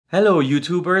Hello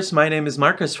YouTubers, my name is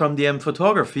Marcus from DM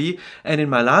Photography, and in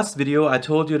my last video I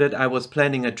told you that I was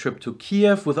planning a trip to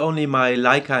Kiev with only my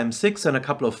Leica M6 and a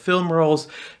couple of film rolls,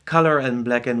 color and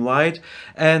black and white,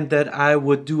 and that I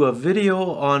would do a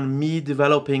video on me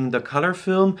developing the color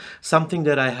film, something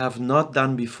that I have not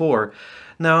done before.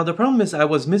 Now the problem is I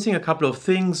was missing a couple of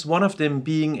things, one of them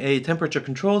being a temperature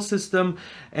control system,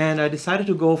 and I decided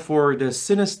to go for the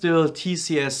Cinestill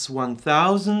TCS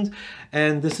 1000,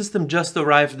 and the system just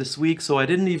arrived this week, so I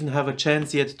didn't even have a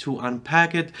chance yet to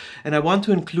unpack it, and I want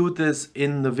to include this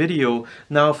in the video.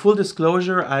 Now, full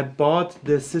disclosure, I bought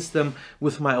this system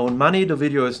with my own money. The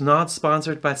video is not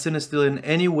sponsored by Cinestill in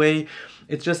any way.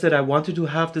 It's just that I wanted to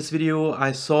have this video.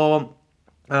 I saw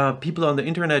people on the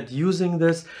internet using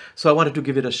this, so I wanted to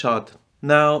give it a shot.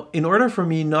 Now, in order for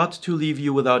me not to leave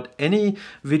you without any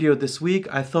video this week,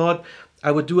 I thought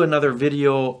I would do another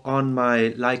video on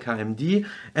my Leica M-D,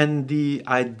 and the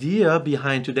idea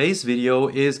behind today's video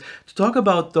is to talk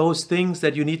about those things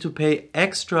that you need to pay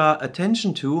extra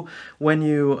attention to when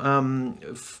you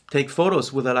take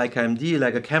photos with a Leica M-D,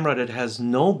 like a camera that has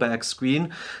no back screen.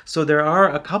 So there are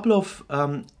a couple of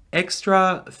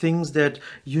extra things that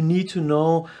you need to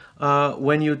know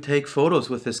when you take photos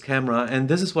with this camera, and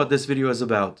this is what this video is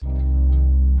about.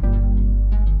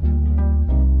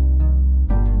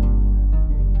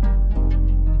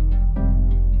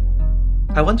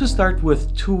 I want to start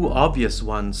with two obvious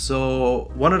ones. So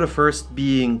one of the first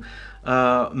being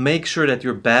make sure that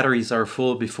your batteries are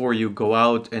full before you go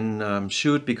out and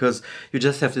shoot, because you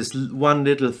just have this one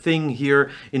little thing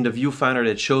here in the viewfinder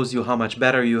that shows you how much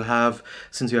battery you have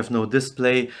since you have no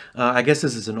display. I guess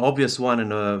this is an obvious one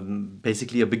and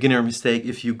basically a beginner mistake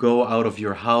if you go out of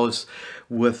your house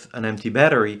with an empty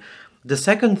battery. The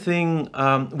second thing,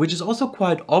 which is also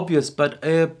quite obvious but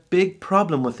a big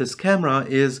problem with this camera,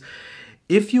 is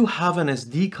if you have an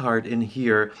SD card in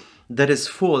here that is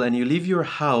full and you leave your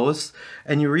house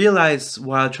and you realize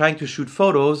while trying to shoot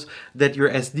photos that your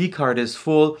SD card is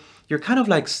full, you're kind of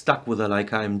like stuck with a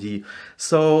Leica M-D.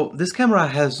 So this camera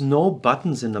has no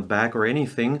buttons in the back or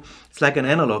anything. It's like an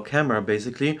analog camera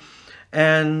basically.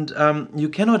 And you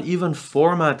cannot even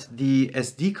format the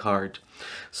SD card.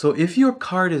 So if your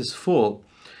card is full,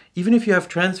 even if you have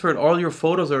transferred all your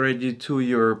photos already to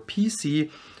your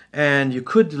PC, and you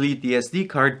could delete the SD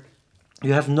card,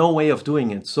 you have no way of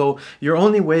doing it. So your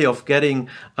only way of getting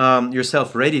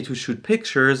yourself ready to shoot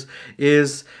pictures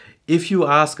is if you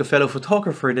ask a fellow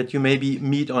photographer that you maybe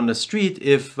meet on the street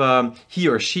if he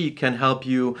or she can help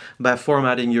you by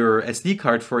formatting your SD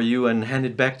card for you and hand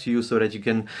it back to you so that you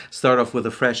can start off with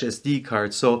a fresh SD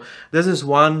card. So this is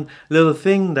one little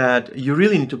thing that you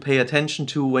really need to pay attention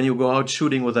to when you go out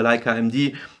shooting with a Leica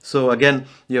M-D. So again,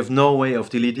 you have no way of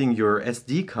deleting your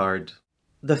SD card.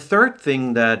 The third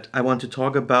thing that I want to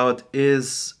talk about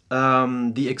is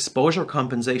the exposure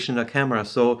compensation in the camera.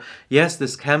 So yes,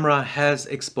 this camera has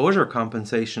exposure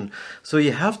compensation. So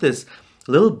you have this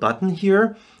little button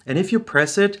here, and if you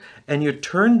press it and you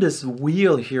turn this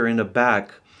wheel here in the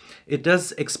back, it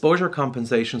does exposure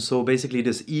compensation. So basically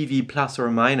this EV plus or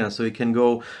minus. So you can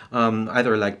go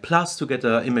either like plus to get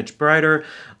the image brighter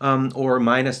or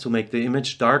minus to make the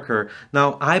image darker.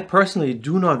 Now, I personally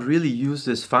do not really use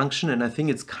this function, and I think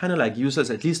it's kind of like useless,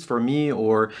 at least for me.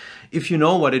 Or if you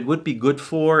know what it would be good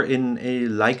for in a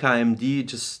Leica M-D,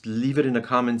 just leave it in the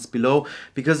comments below,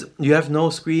 because you have no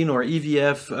screen or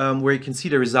EVF where you can see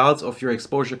the results of your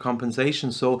exposure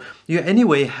compensation. So you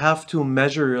anyway have to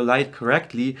measure your light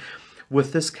correctly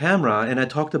with this camera, and I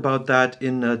talked about that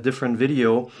in a different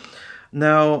video.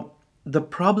 Now, the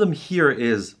problem here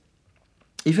is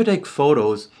if you take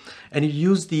photos and you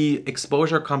use the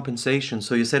exposure compensation,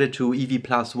 so you set it to EV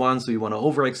plus 1, so you want to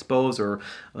overexpose, or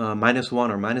minus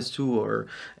 1 or minus 2 or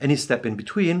any step in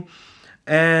between,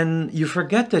 and you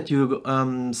forget that you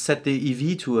set the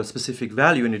EV to a specific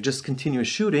value and you just continue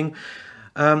shooting,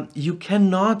 you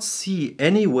cannot see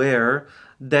anywhere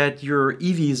that your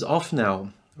EV is off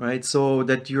now. Right, so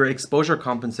that your exposure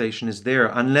compensation is there,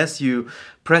 unless you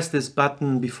press this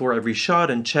button before every shot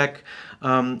and check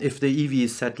if the EV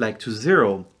is set like to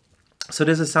 0. So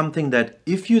this is something that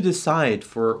if you decide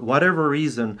for whatever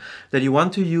reason that you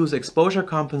want to use exposure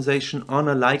compensation on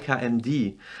a Leica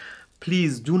M-D,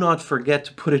 please do not forget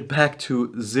to put it back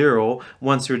to 0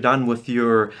 once you're done with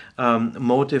your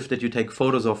motive that you take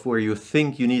photos of where you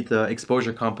think you need the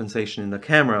exposure compensation in the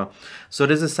camera. So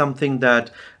this is something that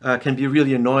can be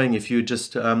really annoying if you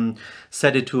just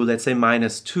set it to, let's say,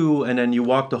 -2, and then you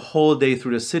walk the whole day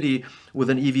through the city with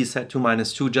an EV set to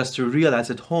 -2, just to realize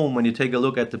at home when you take a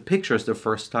look at the pictures the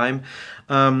first time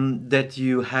that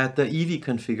you had the EV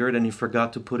configured and you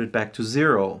forgot to put it back to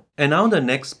 0. And now the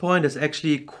next point is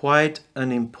actually quite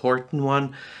an important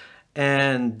one,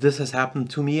 and this has happened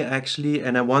to me actually,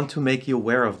 and I want to make you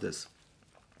aware of this.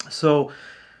 So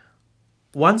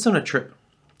once on a trip,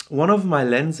 one of my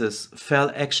lenses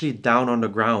fell actually down on the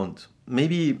ground,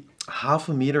 maybe half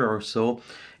a meter or so.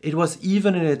 It was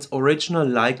even in its original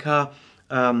Leica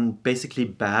basically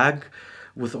bag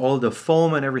with all the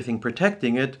foam and everything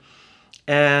protecting it.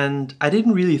 And I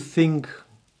didn't really think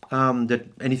that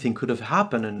anything could have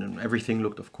happened, and everything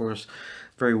looked, of course,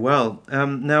 very well.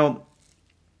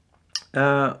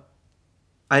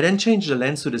 I then changed the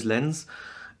lens to this lens,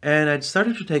 and I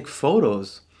started to take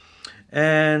photos.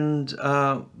 And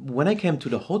when I came to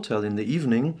the hotel in the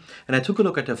evening and I took a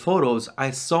look at the photos,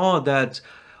 I saw that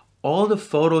all the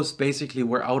photos basically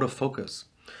were out of focus.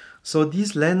 So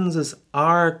these lenses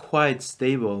are quite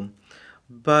stable,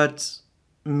 but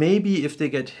maybe if they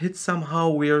get hit somehow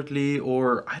weirdly,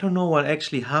 or I don't know what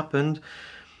actually happened,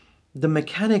 the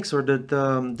mechanics or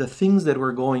the things that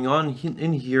were going on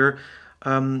in here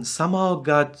somehow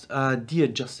got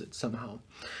de-adjusted somehow.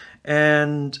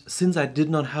 And since I did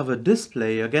not have a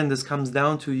display, again, this comes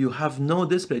down to you have no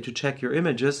display to check your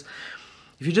images.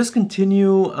 If you just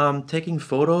continue taking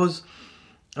photos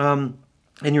and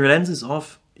your lens is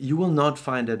off, you will not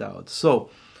find it out.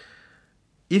 So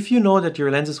if you know that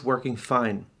your lens is working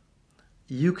fine,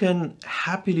 you can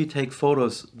happily take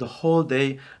photos the whole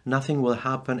day, nothing will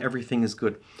happen, everything is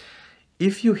good.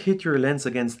 If you hit your lens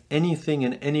against anything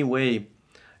in any way,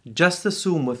 just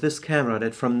assume with this camera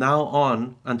that from now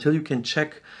on, until you can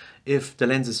check if the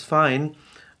lens is fine,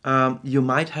 you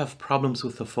might have problems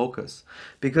with the focus.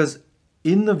 Because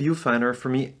in the viewfinder, for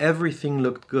me, everything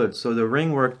looked good. So the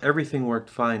ring worked, everything worked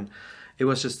fine. It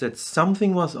was just that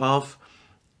something was off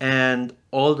and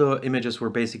all the images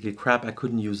were basically crap. I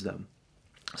couldn't use them.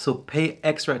 So pay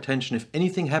extra attention. If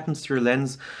anything happens to your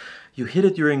lens, you hit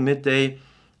it during midday.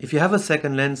 If you have a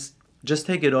second lens, just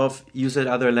take it off, use that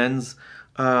other lens.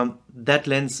 That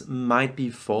lens might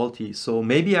be faulty. So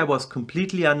maybe I was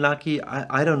completely unlucky,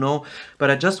 I don't know,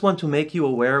 but I just want to make you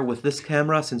aware with this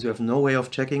camera, since you have no way of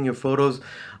checking your photos,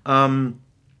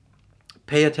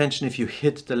 pay attention if you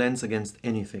hit the lens against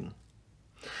anything.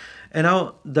 And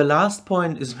now the last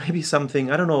point is maybe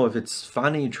something, I don't know if it's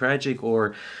funny, tragic,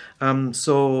 or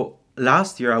so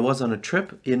last year I was on a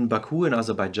trip in Baku in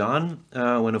Azerbaijan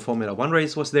when a Formula 1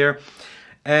 race was there.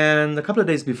 And a couple of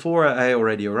days before I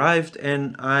already arrived,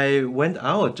 and I went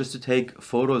out just to take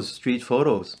photos, street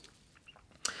photos.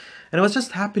 And I was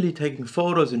just happily taking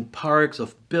photos in parks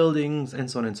of buildings and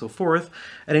so on and so forth.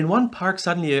 And in one park,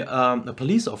 suddenly a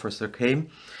police officer came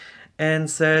and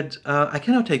said, I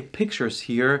cannot take pictures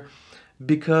here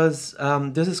because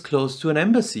this is close to an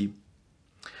embassy.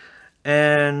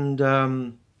 And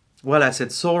well, I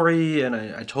said sorry, and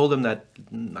I told him that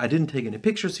I didn't take any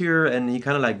pictures here, and he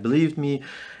kind of like believed me.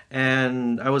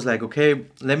 And I was like, okay,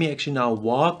 let me actually now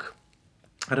walk,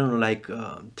 I don't know, like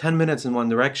 10 minutes in one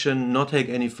direction, not take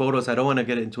any photos. I don't want to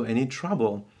get into any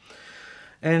trouble.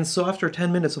 And so after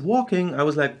 10 minutes of walking, I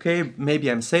was like, okay, maybe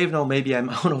I'm safe now, maybe I'm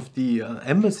out of the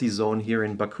embassy zone here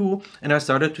in Baku, and I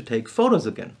started to take photos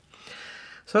again.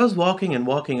 So I was walking and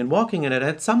walking and walking, and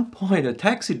at some point a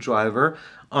taxi driver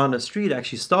on the street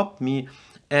actually stopped me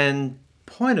and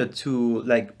pointed to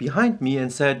like behind me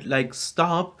and said like,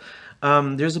 stop,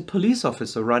 there's a police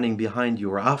officer running behind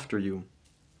you or after you.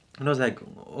 And I was like,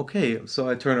 okay. So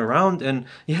I turned around, and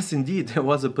yes, indeed, there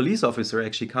was a police officer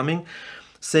actually coming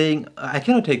saying, I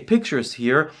cannot take pictures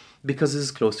here because this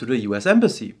is close to the US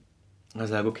embassy. I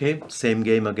was like, okay, same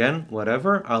game again,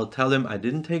 whatever. I'll tell him I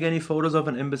didn't take any photos of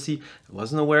an embassy. I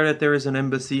wasn't aware that there is an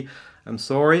embassy. I'm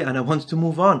sorry, and I wanted to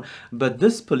move on. But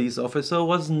this police officer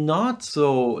was not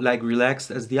so like relaxed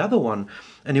as the other one,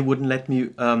 and he wouldn't let me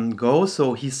go.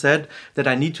 So he said that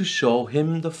I need to show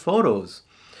him the photos.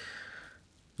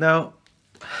 Now,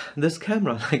 this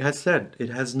camera, like I said, it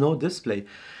has no display,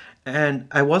 and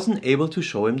I wasn't able to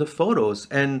show him the photos.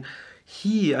 And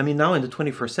I mean, now in the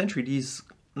 21st century, these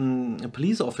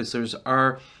police officers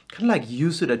are kind of like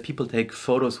used to that people take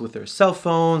photos with their cell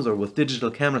phones or with digital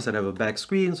cameras that have a back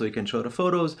screen, so you can show the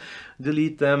photos,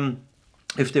 delete them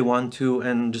if they want to,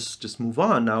 and just move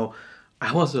on. Now,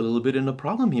 I was a little bit in a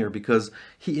problem here because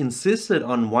he insisted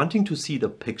on wanting to see the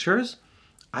pictures.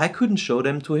 I couldn't show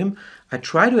them to him. I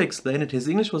tried to explain it. His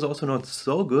English was also not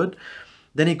so good.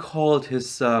 Then he called his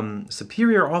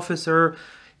superior officer.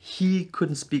 He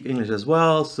couldn't speak English as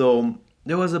well, so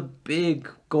there was a big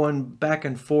going back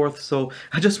and forth. So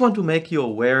I just want to make you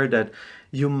aware that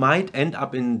you might end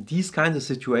up in these kinds of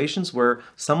situations where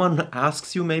someone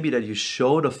asks you maybe that you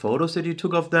show the photos that you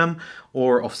took of them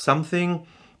or of something,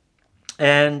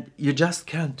 and you just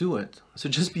can't do it. So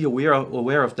just be aware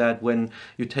of that when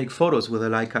you take photos with a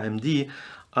Leica M-D.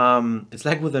 It's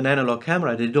like with an analog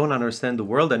camera, they don't understand the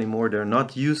world anymore. They're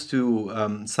not used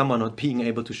to someone not being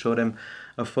able to show them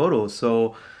a photo.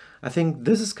 So I think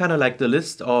this is kind of like the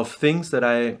list of things that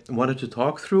I wanted to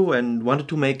talk through and wanted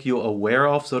to make you aware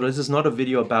of. So this is not a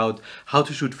video about how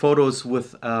to shoot photos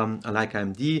with a Leica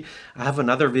M-D. I have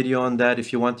another video on that.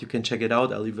 If you want, you can check it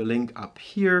out. I'll leave a link up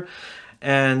here.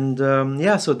 And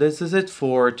yeah, so this is it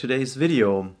for today's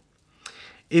video.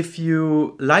 If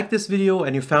you like this video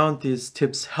and you found these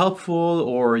tips helpful,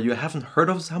 or you haven't heard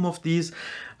of some of these,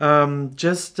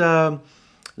 just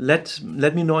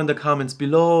let me know in the comments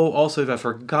below. Also, if I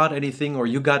forgot anything or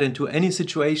you got into any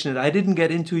situation that I didn't get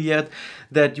into yet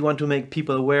that you want to make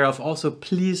people aware of, also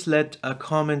please let a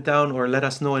comment down or let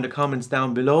us know in the comments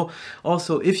down below.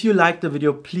 Also, if you liked the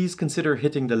video, please consider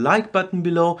hitting the like button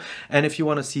below. And if you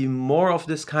want to see more of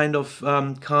this kind of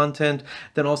content,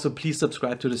 then also please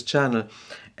subscribe to this channel.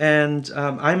 And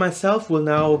I myself will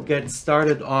now get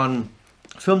started on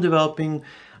film developing,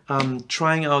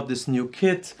 trying out this new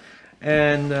kit,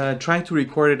 and trying to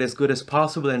record it as good as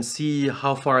possible and see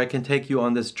how far I can take you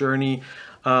on this journey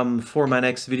for my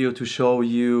next video to show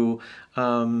you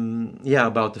yeah,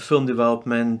 about the film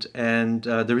development and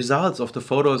the results of the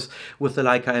photos with the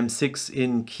Leica M6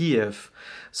 in Kiev.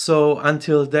 So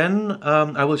until then,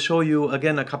 I will show you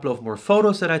again a couple of more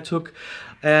photos that I took,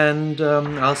 and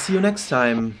I'll see you next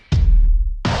time.